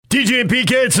DJ and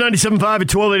PK, it's 97.5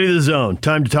 at 1280 The Zone.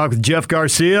 Time to talk with Jeff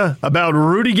Garcia about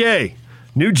Rudy Gay,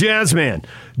 new jazz man.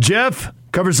 Jeff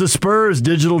covers the Spurs,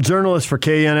 digital journalist for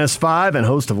KNS5 and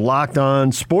host of Locked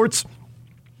On Sports.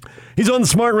 He's on the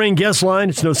Smart Rain guest line.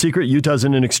 It's no secret Utah's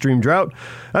in an extreme drought.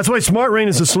 That's why Smart Rain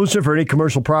is a solution for any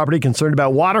commercial property concerned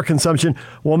about water consumption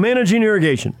while managing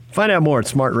irrigation. Find out more at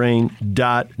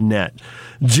smartrain.net.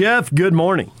 Jeff, good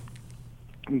morning.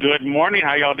 Good morning.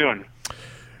 How y'all doing?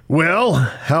 Well,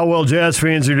 how well Jazz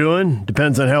fans are doing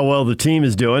depends on how well the team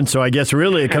is doing. So I guess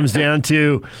really it comes down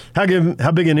to how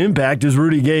big an impact is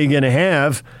Rudy Gay going to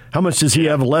have? How much does he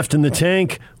have left in the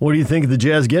tank? What do you think of the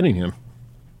Jazz getting him?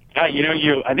 I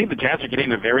think the Jazz are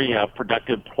getting a very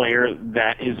productive player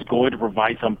that is going to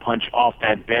provide some punch off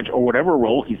that bench or whatever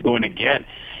role he's going to get.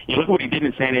 You look at what he did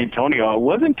in San Antonio. It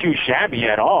wasn't too shabby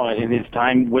at all in his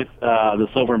time with the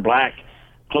Silver and Black.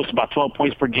 Close to about 12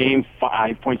 points per game,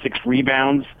 5.6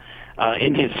 rebounds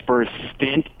in his Spurs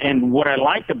stint. And what I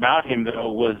liked about him,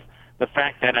 though, was the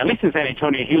fact that, at least in San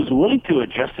Antonio, he was willing to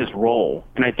adjust his role.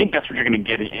 And I think that's what you're going to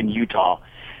get in Utah.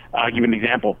 I'll give you an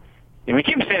example. When he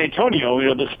came to San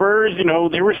Antonio, the Spurs,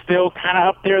 they were still kind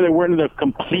of up there. They weren't in the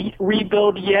complete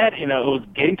rebuild yet. It was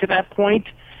getting to that point.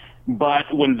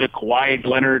 But when the Kawhi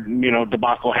Leonard,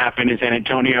 debacle happened in San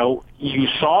Antonio, you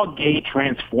saw Gay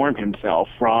transform himself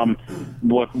from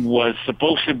what was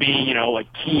supposed to be, a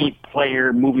key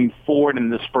player moving forward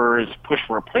in the Spurs push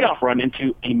for a playoff run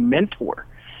into a mentor.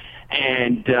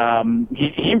 And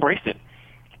he embraced it.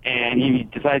 And he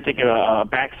decided to take a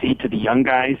back seat to the young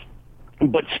guys,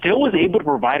 but still was able to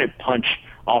provide a punch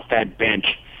off that bench.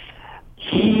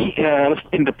 He,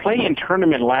 in the play-in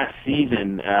tournament last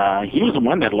season, he was the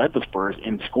one that led the Spurs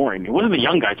in scoring. It wasn't the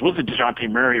young guys. It wasn't DeJounte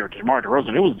Murray or DeMar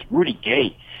DeRozan. It was Rudy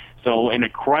Gay. So in a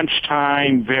crunch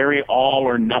time, very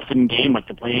all-or-nothing game like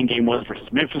the play-in game was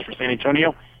versus Memphis for San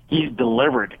Antonio, he's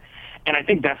delivered. And I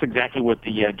think that's exactly what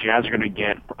the Jazz are going to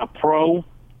get. A pro,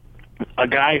 a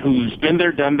guy who's been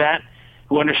there, done that,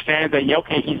 who understands that,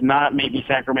 he's not maybe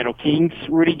Sacramento Kings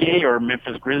Rudy Gay or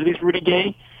Memphis Grizzlies Rudy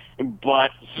Gay, but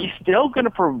he's still going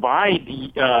to provide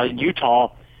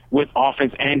Utah with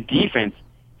offense and defense.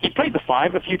 He played the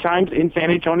 5 a few times in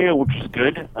San Antonio, which is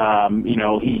good.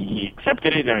 He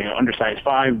accepted it, undersized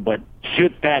 5, but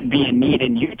should that be a need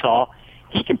in Utah,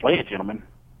 he can play it, gentlemen.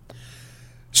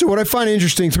 So what I find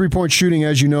interesting, three-point shooting,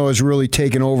 as you know, has really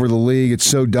taken over the league. It's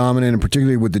so dominant, and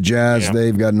particularly with the Jazz,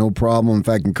 they've got no problem. In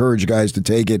fact, encourage guys to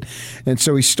take it. And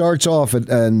so he starts off in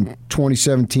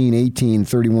 2017-18,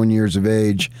 31 years of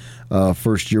age,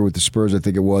 first year with the Spurs, I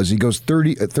think it was. He goes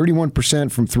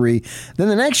 31% from three. Then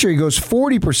the next year he goes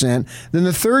 40%. Then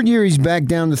the third year he's back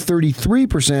down to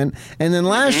 33%. And then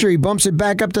last year he bumps it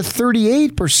back up to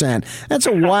 38%. That's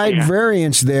a wide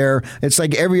variance there. It's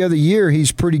like every other year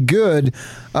he's pretty good.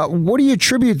 What do you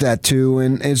attribute that to,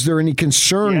 and is there any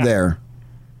concern there?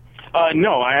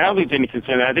 No, I don't think there's any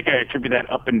concern. I think I attribute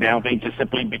that up and down thing just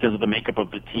simply because of the makeup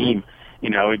of the team.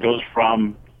 It goes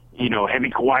from heavy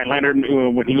Kawhi Leonard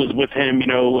when he was with him,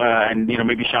 and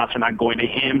maybe shots are not going to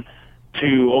him,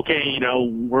 to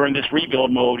we're in this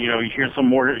rebuild mode. Here's some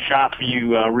more shots for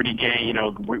you, Rudy Gay.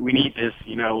 We need this,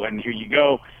 and here you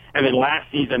go. And then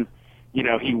last season,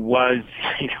 he was,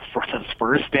 for the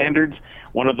Spurs standards,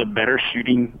 one of the better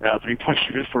shooting three-point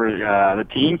shooters for the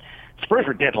team. Spurs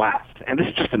were dead last, and this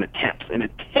is just an attempt.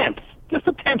 Just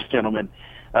attempts, gentlemen.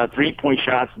 3-point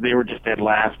shots, they were just dead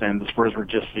last, and the Spurs were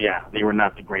just, they were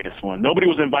not the greatest one. Nobody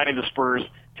was inviting the Spurs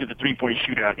to the three-point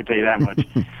shootout, I can tell you that much.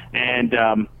 And,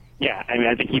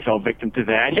 I think he fell victim to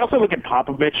that. You also look at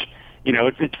Popovich.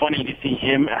 It's funny to see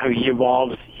him, how he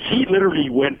evolves. He literally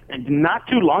went, not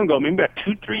too long ago, maybe about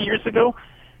 2-3 years ago,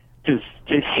 to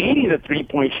hating the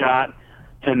three-point shot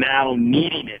to now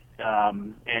needing it.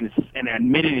 And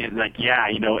admitting it, like,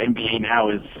 NBA now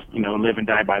is, live and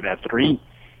die by that three.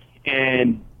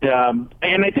 And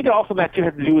I think also that too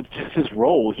had to do with just his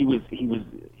role. He was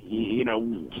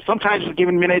sometimes was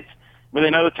given minutes, but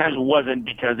then other times it wasn't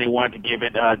because they wanted to give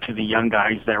it to the young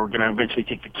guys that were going to eventually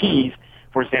take the keys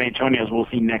for San Antonio, as we'll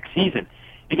see next season.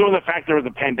 You go to the fact there was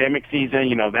a pandemic season,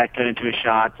 that cut into his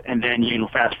shots, and then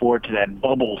fast forward to that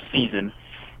bubble season,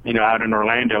 out in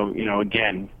Orlando,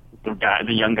 again,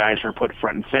 the young guys were put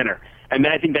front and center. And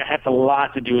I think that has a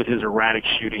lot to do with his erratic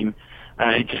shooting.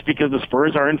 Just because the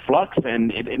Spurs are in flux,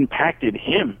 and it impacted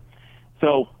him.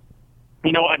 So,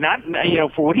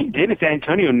 for what he did in San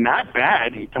Antonio, not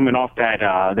bad. Coming off that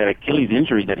Achilles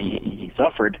injury that he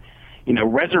suffered,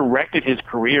 resurrected his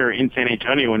career in San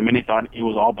Antonio, and many thought it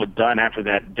was all but done after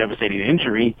that devastating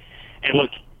injury. And look,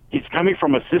 he's coming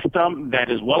from a system that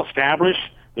is well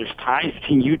established, there's ties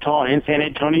between Utah and San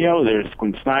Antonio. There's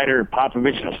Quinn Snyder,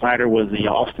 Popovich. Snyder was the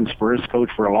Austin Spurs coach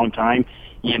for a long time.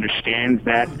 He understands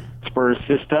that Spurs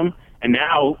system. And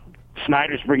now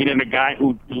Snyder's bringing in a guy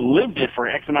who lived it for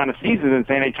X amount of seasons in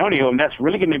San Antonio, and that's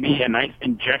really going to be a nice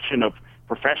injection of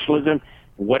professionalism,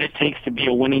 what it takes to be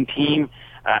a winning team,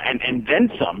 and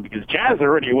then some, because Jazz are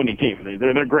already a winning team.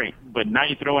 They're great. But now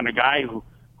you throw in a guy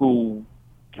who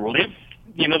lived,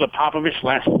 the Popovich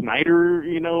last Snyder,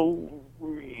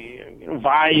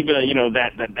 vibe,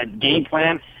 that game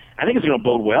plan. I think it's going to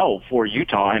bode well for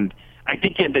Utah. And I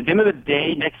think at the end of the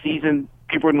day, next season,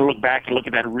 people are going to look back and look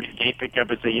at that Rudy Gay pickup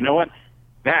and say, you know what?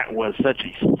 That was such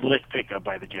a slick pickup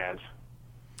by the Jazz.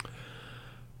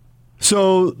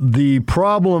 So the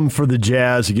problem for the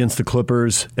Jazz against the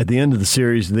Clippers at the end of the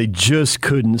series, they just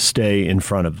couldn't stay in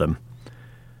front of them.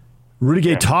 Rudy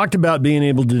Gay talked about being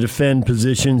able to defend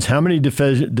positions. How many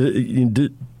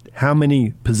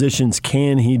positions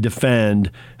can he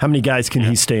defend? How many guys can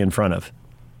he stay in front of?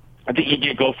 I think he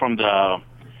could go from the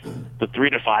 3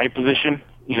 to 5 position.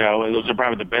 Those are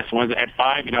probably the best ones. At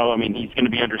 5, he's going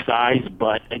to be undersized.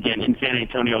 But, again, in San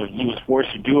Antonio, he was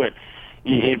forced to do it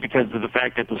because of the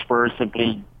fact that the Spurs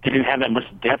simply didn't have that much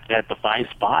depth at the 5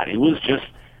 spot. It was just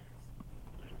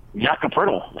Jakob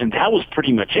Poeltl, and that was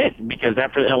pretty much it. Because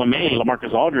after the LMA,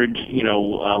 LaMarcus Aldridge,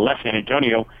 left San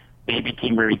Antonio, they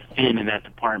became very thin in that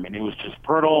department. It was just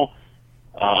Poeltl,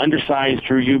 undersized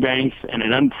Drew Eubanks, and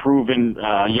an unproven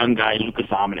young guy, Luka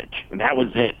Samanic. And that was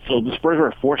it. So the Spurs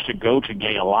were forced to go to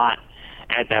Gay a lot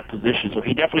at that position. So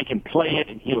he definitely can play it,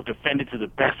 and he'll defend it to the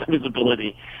best of his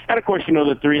ability. And, of course,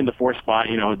 the 3 and the 4 spot,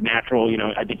 is natural.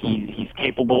 I think he's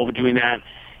capable of doing that.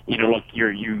 Look,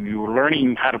 you're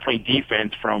learning how to play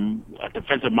defense from a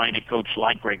defensive-minded coach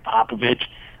like Greg Popovich.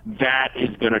 That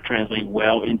is going to translate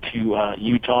well into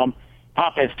Utah.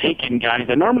 Pop has taken guys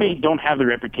that normally don't have the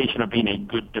reputation of being a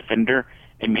good defender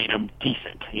and made them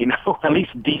decent, at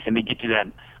least decent to get to that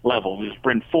level. There's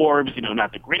Brent Forbes,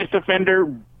 not the greatest defender,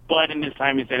 but in his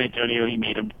time in San Antonio, he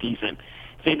made him decent.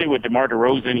 Same thing with DeMar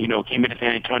DeRozan, came into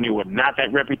San Antonio with not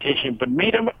that reputation, but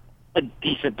made him a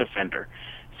decent defender.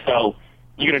 So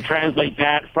you're going to translate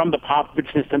that from the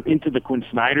Popovich system into the Quinn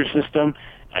Snyder system.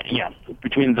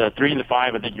 Between the 3 and the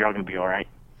 5, I think you're all going to be all right.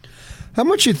 How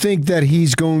much you think that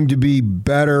he's going to be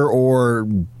better or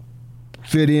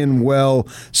fit in well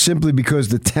simply because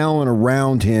the talent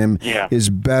around him is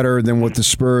better than what the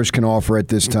Spurs can offer at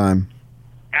this time?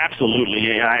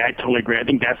 Absolutely. I totally agree. I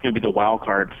think that's going to be the wild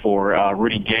card for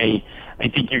Rudy Gay. I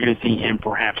think you're going to see him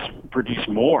perhaps produce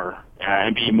more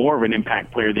and be more of an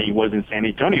impact player than he was in San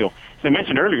Antonio. As I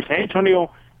mentioned earlier, San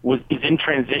Antonio is in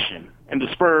transition, and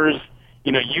the Spurs,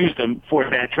 used him for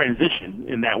that transition,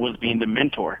 and that was being the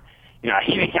mentor.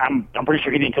 I'm pretty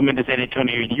sure he didn't come into San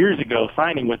Antonio years ago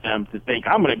signing with them to think,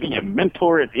 I'm going to be a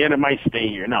mentor at the end of my stay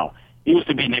here. No, he was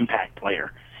to be an impact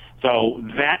player. So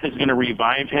that is going to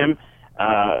revive him.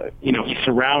 He's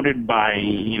surrounded by,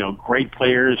 great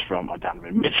players from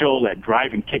Donovan Mitchell, that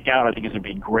drive and kick out. I think is going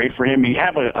to be great for him. You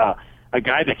have a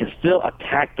guy that can still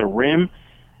attack the rim.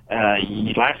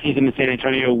 Last season in San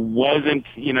Antonio wasn't,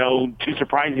 too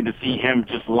surprising to see him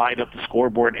just light up the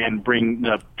scoreboard and bring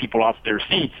the people off their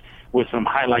seats with some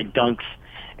highlight dunks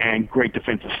and great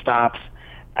defensive stops.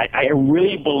 I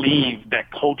really believe that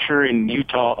culture in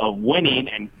Utah of winning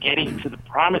and getting to the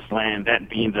promised land, that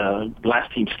being the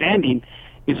last team standing,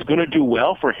 is going to do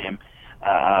well for him.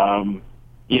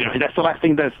 That's the last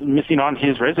thing that's missing on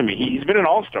his resume. He's been an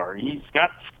all-star. He's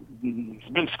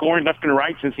been scoring left and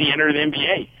right since he entered the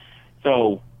NBA.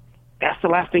 So that's the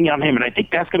last thing on him, and I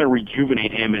think that's going to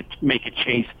rejuvenate him and make a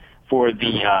chase for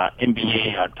the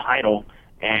NBA title.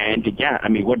 And,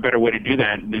 what better way to do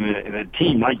that than a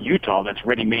team like Utah that's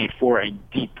ready-made for a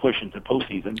deep push into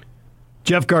postseason?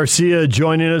 Jeff Garcia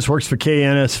joining us, works for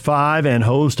KNS5 and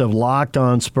host of Locked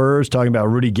On Spurs, talking about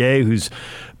Rudy Gay, who's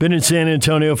been in San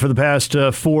Antonio for the past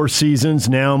 4 seasons,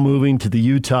 now moving to the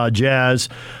Utah Jazz.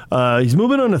 He's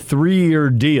moving on a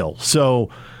 3-year deal. So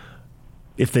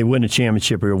if they win a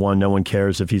championship year 1, no one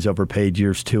cares if he's overpaid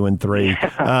years 2 and 3.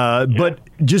 But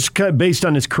just based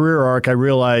on his career arc, I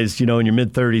realized, in your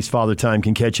mid-30s, Father Time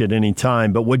can catch you at any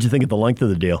time. But what did you think of the length of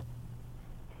the deal?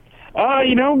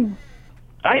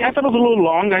 I thought it was a little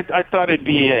long. I thought it'd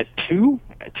be at 2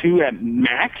 at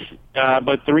max,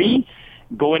 but 3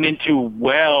 going into,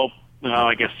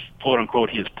 I guess, quote unquote,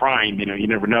 his prime. You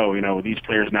never know. These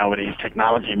players nowadays,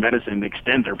 technology and medicine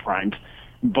extend their primes.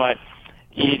 But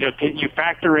you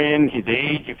factor in his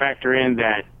age, you factor in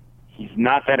that he's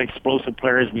not that explosive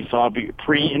player as we saw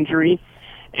pre-injury.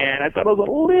 And I thought it was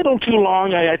a little too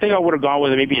long. I think I would have gone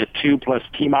with maybe a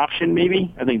 2+ team option,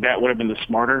 maybe. I think that would have been the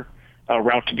smarter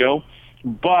route to go.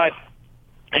 But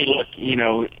hey, look,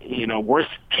 worst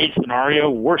case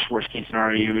scenario,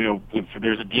 if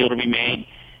there's a deal to be made,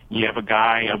 you have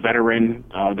a veteran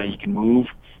that you can move.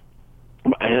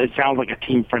 It sounds like a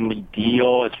team-friendly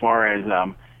deal as far as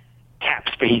cap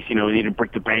space. They didn't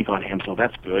break the bank on him, so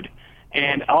that's good.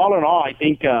 And all in all, I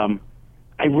think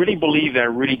I really believe that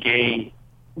Rudy Gay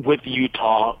with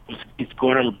Utah is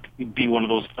going to be one of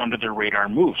those under-the-radar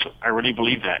moves. I really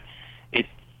believe that.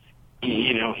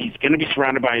 He's going to be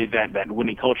surrounded by that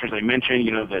winning culture, as I mentioned.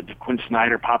 The Quinn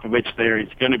Snyder, Popovich there.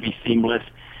 It's going to be seamless.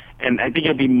 And I think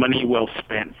it'll be money well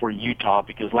spent for Utah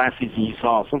because last season you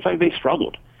saw sometimes they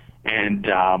struggled. And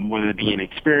whether it be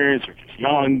inexperienced or just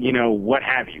young, what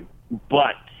have you.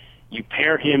 But you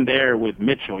pair him there with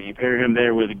Mitchell. You pair him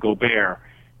there with Gobert.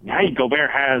 Now Gobert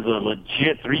has a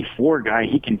legit 3-4 guy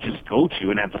he can just go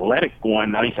to, an athletic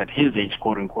one, at least at his age,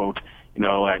 quote-unquote, at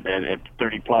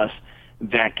 30-plus,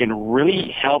 that can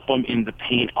really help him in the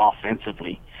paint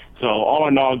offensively. So all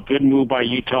in all, good move by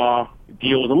Utah.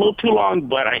 Deal was a little too long,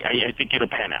 but I think it'll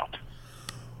pan out.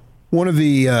 One of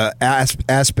the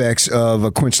aspects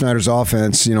of Quinn Snyder's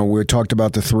offense, we talked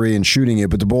about the three and shooting it,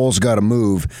 but the ball's got to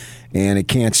move, and it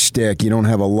can't stick. You don't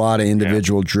have a lot of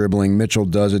individual dribbling. Mitchell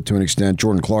does it to an extent.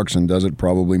 Jordan Clarkson does it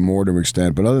probably more to an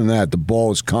extent. But other than that, the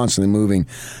ball is constantly moving.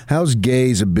 How's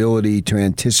Gay's ability to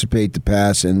anticipate the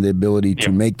pass and the ability to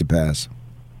make the pass?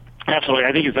 Absolutely.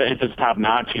 I think it's top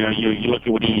notch. You look at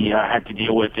what he had to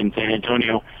deal with in San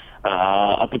Antonio.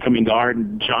 Up-and-coming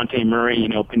guard, Dejounte Murray,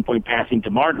 pinpoint passing.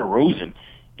 DeMar DeRozan,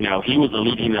 he was the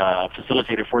leading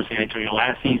facilitator for San Antonio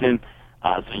last season.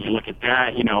 So you look at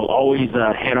that, always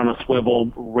head on a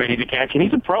swivel, ready to catch. And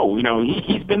he's a pro.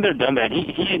 He's been there, done that.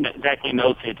 He exactly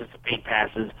knows to anticipate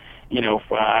passes,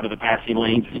 out of the passing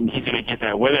lanes. And he's going to get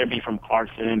that, whether it be from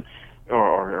Clarkson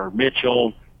or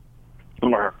Mitchell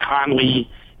or Conley.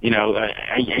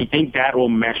 I think that will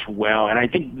mesh well, and I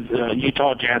think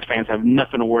Utah Jazz fans have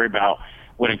nothing to worry about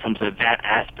when it comes to that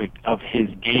aspect of his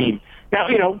game. Now,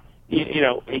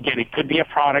 again, it could be a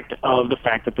product of the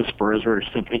fact that the Spurs are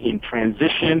simply in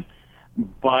transition,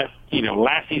 but,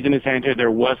 last season in San Antonio,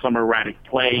 there was some erratic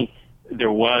play.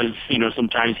 There was,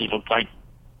 sometimes he looked like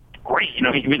great.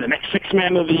 He could be the next Sixth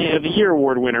Man of the Year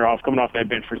award winner coming off that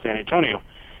bench for San Antonio.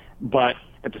 But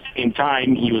at the same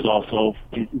time, he was also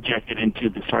injected into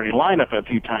the starting lineup a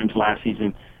few times last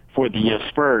season for the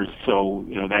Spurs. So,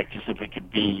 that simply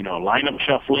could be, lineup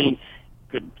shuffling,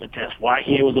 could attest why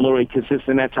he was a little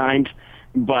inconsistent at times.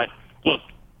 But, look,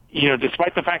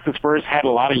 despite the fact that Spurs had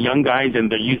a lot of young guys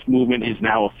and the youth movement is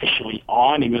now officially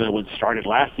on, even though it was started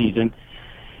last season,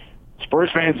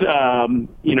 Spurs fans,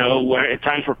 at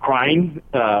times were crying,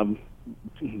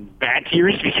 bad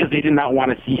tears because they did not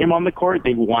want to see him on the court.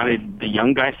 They wanted the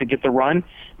young guys to get the run,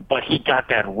 but he got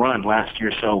that run last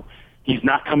year. So he's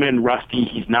not coming in rusty.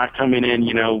 He's not coming in,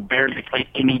 barely played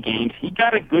any games. He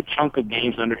got a good chunk of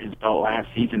games under his belt last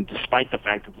season, despite the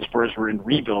fact that the Spurs were in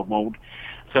rebuild mode.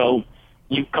 So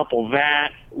you couple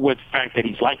that with the fact that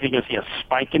he's likely going to see a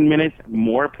spike in minutes,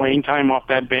 more playing time off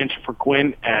that bench for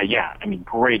Quinn.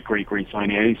 Great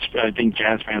signing. I think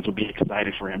Jazz fans will be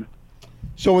excited for him.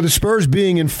 So with the Spurs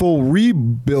being in full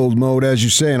rebuild mode, as you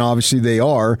say, and obviously they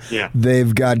are,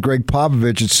 they've got Greg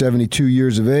Popovich at 72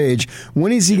 years of age.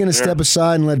 When is he going to step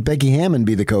aside and let Becky Hammon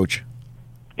be the coach?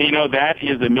 That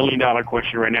is $1 million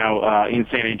question right now in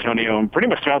San Antonio and pretty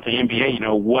much throughout the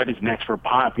NBA. What is next for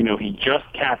Pop? He just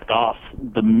capped off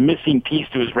the missing piece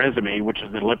to his resume, which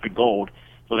is the Olympic gold.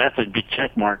 So that's a big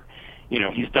check mark.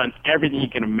 He's done everything you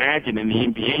can imagine in the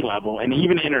NBA level and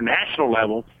even international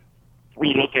level.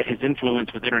 We look at his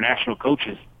influence with international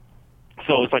coaches.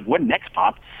 So it's like, what next,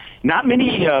 Pop? Not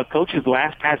many coaches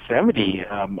last past 70.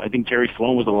 I think Jerry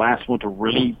Sloan was the last one to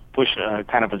really push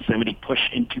kind of a 70 push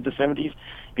into the 70s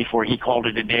before he called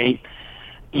it a day.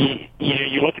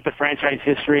 You look at the franchise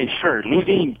history, and sure,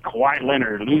 losing Kawhi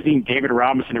Leonard, losing David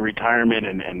Robinson in retirement,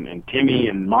 and Timmy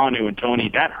and Manu and Tony,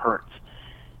 that hurts.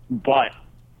 But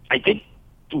I think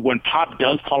when Pop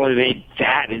does call it a day,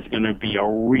 that is going to be a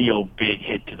real big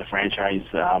hit to the franchise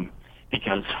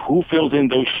because who fills in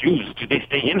those shoes? Do they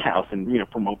stay in-house and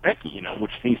promote Becky,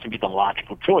 which seems to be the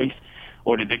logical choice,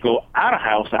 or did they go out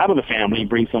of the family, and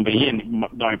bring somebody in?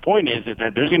 My point is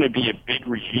that there's going to be a big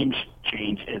regime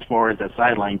change as far as that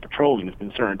sideline patrolling is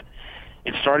concerned.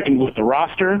 It's starting with the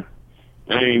roster.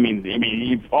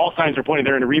 All signs are pointing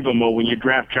they're in a rebuild mode when you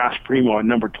draft Josh Primo at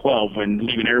number 12 and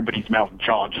leaving everybody's mouth and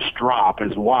jaw just drop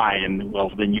as why, and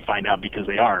then you find out because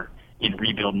they are in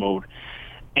rebuild mode.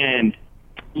 And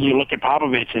you look at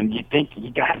Popovich and you think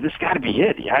this got to be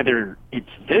it. Either it's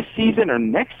this season or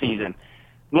next season.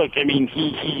 Look,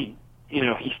 he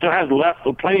he still has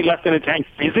plenty left in the tank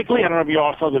physically. I don't know if you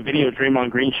all saw the video Draymond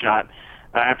Green shot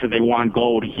after they won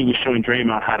gold. He was showing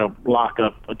Draymond how to lock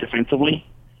up defensively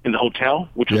in the hotel,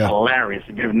 which was hilarious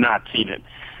if you have not seen it.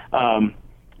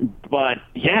 But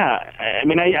yeah, I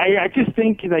mean, I just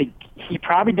think like he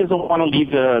probably doesn't want to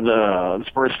leave the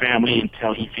Spurs family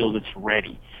until he feels it's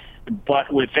ready.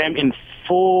 But with them in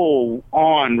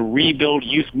full-on rebuild,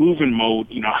 youth movement mode,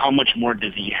 how much more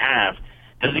does he have?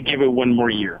 Does it give it one more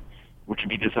year, which would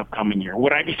be this upcoming year?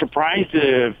 Would I be surprised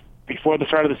if before the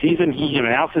start of the season he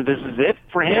announces this is it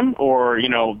for him, or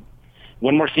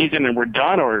one more season and we're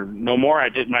done, or no more? I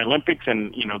did my Olympics,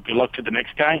 and good luck to the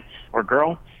next guy or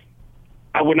girl.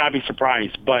 I would not be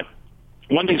surprised, but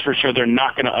one thing's for sure: they're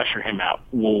not going to usher him out.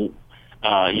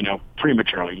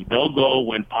 Prematurely. They'll go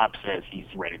when Pop says he's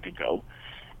ready to go.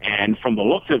 And from the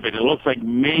looks of it, it looks like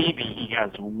maybe he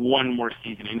has one more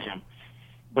season in him.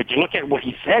 But you look at what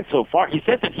he said so far. He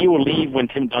said that he will leave when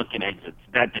Tim Duncan exits.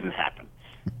 That didn't happen.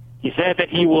 He said that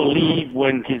he will leave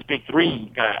when his big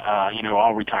three,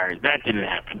 all retires. That didn't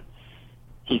happen.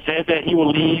 He said that he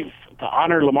will leave to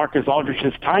honor LaMarcus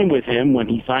Aldridge's time with him when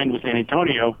he signed with San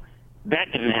Antonio.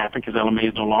 That didn't happen because LMA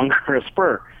is no longer a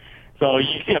Spur. So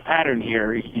you see a pattern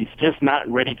here. He's just not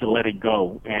ready to let it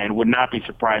go, and would not be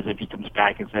surprised if he comes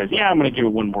back and says, I'm going to give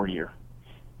it one more year.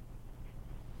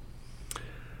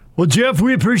 Well, Jeff,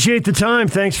 we appreciate the time.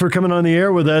 Thanks for coming on the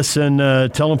air with us and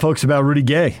telling folks about Rudy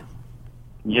Gay.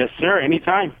 Yes, sir.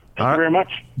 Anytime. Thank you very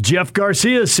much. Jeff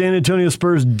Garcia, San Antonio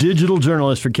Spurs digital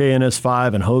journalist for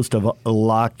KNS5 and host of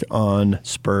Locked On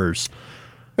Spurs.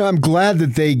 I'm glad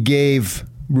that they gave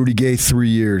Rudy Gay 3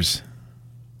 years.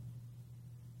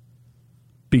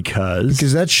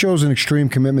 Because that shows an extreme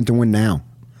commitment to win now.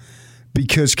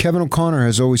 Because Kevin O'Connor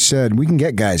has always said, we can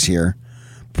get guys here,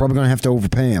 probably going to have to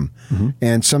overpay him. Mm-hmm.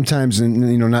 And sometimes,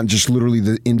 not just literally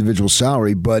the individual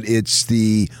salary, but it's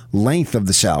the length of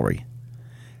the salary.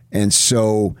 And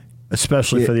so...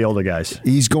 Especially for the older guys.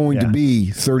 He's going to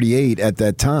be 38 at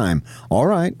that time. All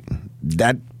right.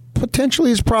 That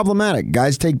potentially is problematic.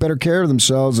 Guys take better care of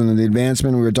themselves, and the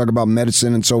advancement, we were talking about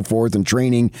medicine and so forth and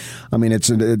training. I mean, it's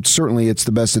certainly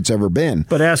the best it's ever been.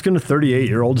 But asking a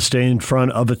 38-year-old to stay in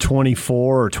front of a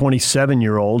 24 or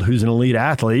 27-year-old who's an elite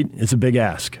athlete is a big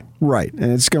ask. Right,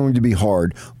 and it's going to be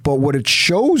hard. But what it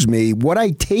shows me, what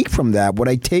I take from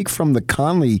the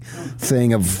Conley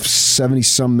thing of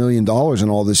 $70-some million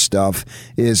and all this stuff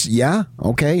is,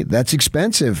 okay, that's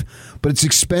expensive, but it's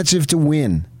expensive to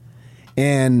win.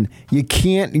 And you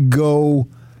can't go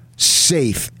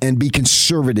safe and be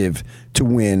conservative to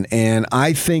win. And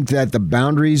I think that the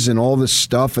boundaries and all this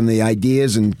stuff and the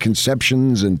ideas and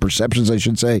conceptions and perceptions, I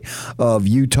should say, of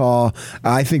Utah,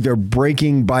 I think they're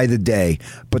breaking by the day.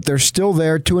 But they're still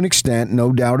there to an extent,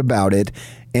 no doubt about it.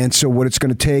 And so what it's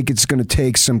going to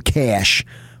take some cash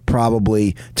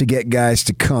probably to get guys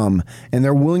to come. And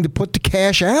they're willing to put the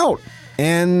cash out.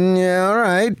 And, all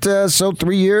right, so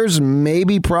 3 years may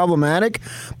be problematic,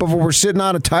 but if we're sitting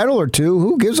on a title or two,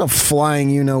 who gives a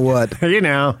flying you-know-what?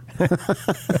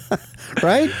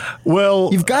 Right? Well,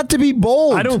 you've got to be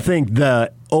bold. I don't think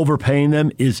the overpaying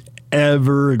them is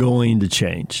ever going to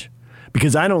change,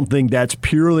 because I don't think that's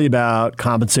purely about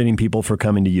compensating people for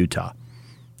coming to Utah.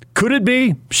 Could it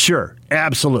be? Sure,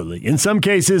 absolutely. In some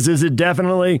cases, is it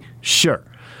definitely? Sure.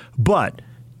 But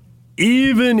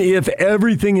even if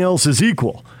everything else is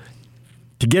equal,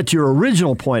 to get to your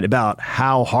original point about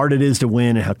how hard it is to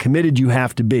win and how committed you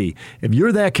have to be, if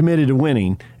you're that committed to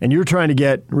winning and you're trying to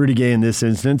get Rudy Gay in this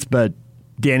instance, but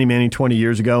Danny Manning 20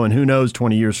 years ago and who knows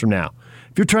 20 years from now,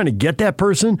 if you're trying to get that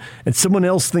person and someone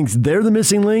else thinks they're the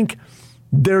missing link,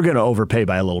 they're going to overpay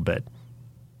by a little bit.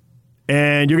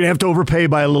 And you're going to have to overpay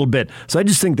by a little bit. So I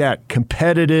just think that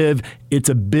competitive, it's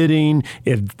a bidding.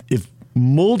 If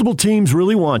multiple teams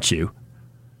really want you,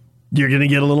 you're going to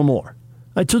get a little more.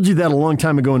 I told you that a long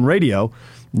time ago in radio.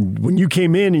 When you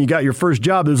came in and you got your first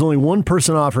job, there was only one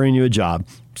person offering you a job,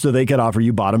 so they could offer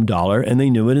you bottom dollar, and they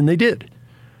knew it, and they did.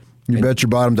 You bet your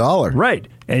bottom dollar. Right.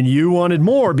 And you wanted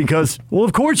more because, well,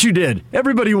 of course you did.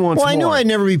 Everybody wants more. Well, I knew I'd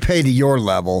never be paid to your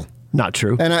level. Not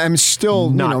true. And I'm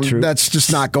still, not true. That's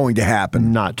just not going to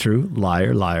happen. Not true.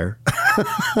 Liar, liar.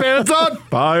 Pants on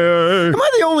fire. Am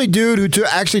I the only dude who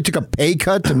actually took a pay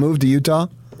cut to move to Utah?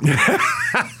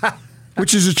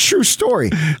 Which is a true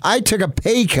story. I took a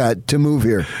pay cut to move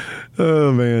here.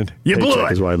 Oh, man. You blew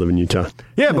it. Is why I live in Utah.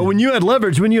 Yeah, but when you had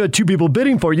leverage, when you had two people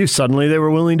bidding for you, suddenly they were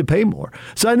willing to pay more.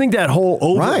 So I think that whole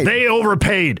they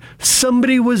overpaid.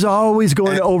 Somebody was always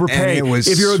going to overpay. And it was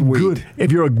if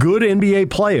you're a good NBA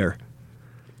player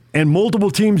and multiple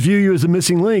teams view you as a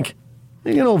missing link,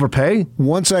 You're going to overpay.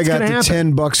 Once I got to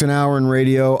 $10 an hour in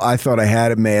radio, I thought I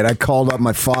had it made. I called up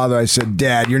my father. I said,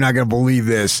 Dad, you're not going to believe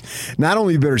this. Not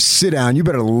only you better sit down, you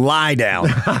better lie down.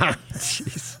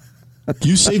 Jeez.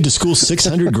 You saved a school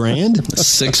 $600,000?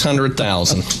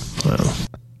 $600,000. Wow.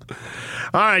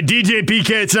 All right, DJ PK,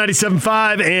 it's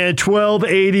 97.5 and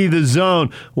 1280 The Zone.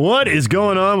 What is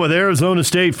going on with Arizona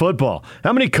State football?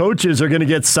 How many coaches are going to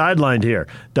get sidelined here?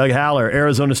 Doug Haller,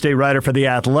 Arizona State writer for The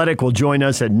Athletic, will join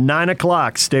us at 9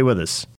 o'clock. Stay with us.